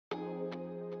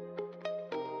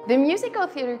The musical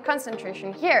theater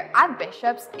concentration here at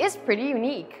Bishops is pretty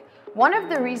unique. One of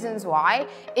the reasons why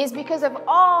is because of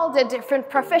all the different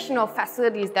professional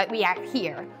facilities that we have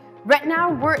here. Right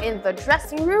now, we're in the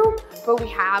dressing room, but we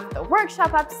have the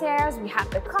workshop upstairs, we have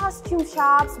the costume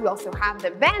shops, we also have the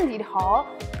bandit hall.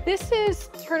 This is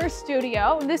Turner's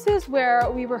studio. This is where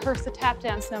we rehearsed the tap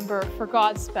dance number for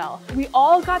Godspell. We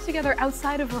all got together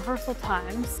outside of rehearsal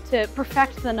times to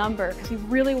perfect the number because we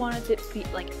really wanted it to be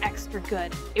like extra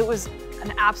good. It was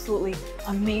an absolutely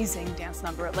amazing dance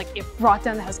number. Like it brought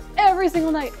down the house every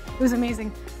single night. It was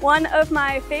amazing. One of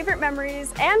my favorite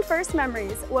memories and first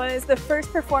memories was the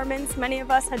first performance many of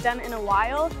us had done in a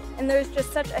while, and there was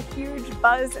just such a huge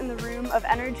buzz in the room of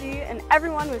energy, and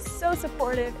everyone was so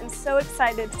supportive and so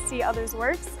excited to see others'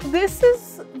 works. This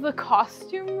is the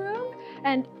costume room,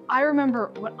 and I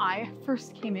remember when I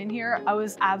first came in here, I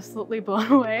was absolutely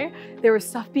blown away. There was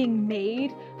stuff being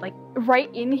made like right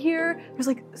in here. There's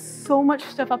like so much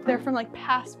stuff up there from like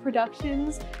past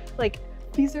productions. Like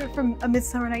these are from A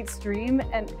Midsummer Night's Dream,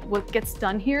 and what gets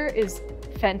done here is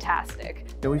fantastic.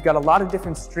 We've got a lot of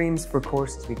different streams for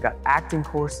courses. We've got acting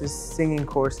courses, singing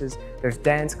courses, there's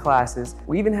dance classes.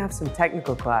 We even have some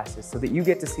technical classes so that you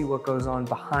get to see what goes on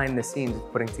behind the scenes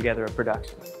of putting together a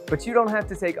production. But you don't have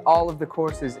to take all of the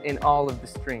courses in all of the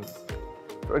streams.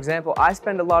 For example, I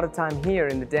spend a lot of time here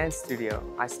in the dance studio.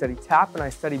 I study tap and I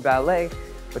study ballet,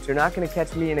 but you're not going to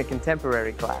catch me in a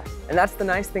contemporary class. And that's the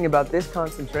nice thing about this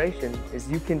concentration, is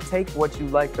you can take what you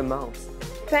like the most.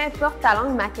 Peu importe ta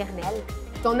langue maternelle,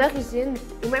 ton origine,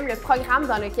 ou même le programme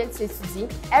dans lequel tu étudies,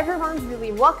 everyone's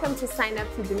really welcome to sign up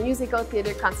to the musical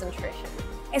theater concentration.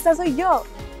 Esa soy yo.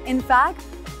 In fact,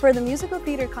 for the musical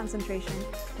theater concentration,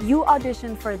 you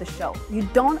audition for the show. You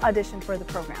don't audition for the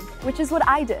program, which is what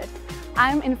I did.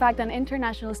 I'm in fact an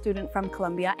international student from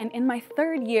Colombia, and in my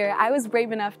third year, I was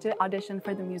brave enough to audition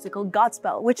for the musical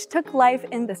Godspell, which took life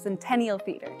in the Centennial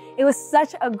Theater. It was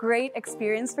such a great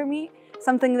experience for me,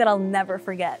 something that I'll never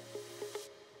forget.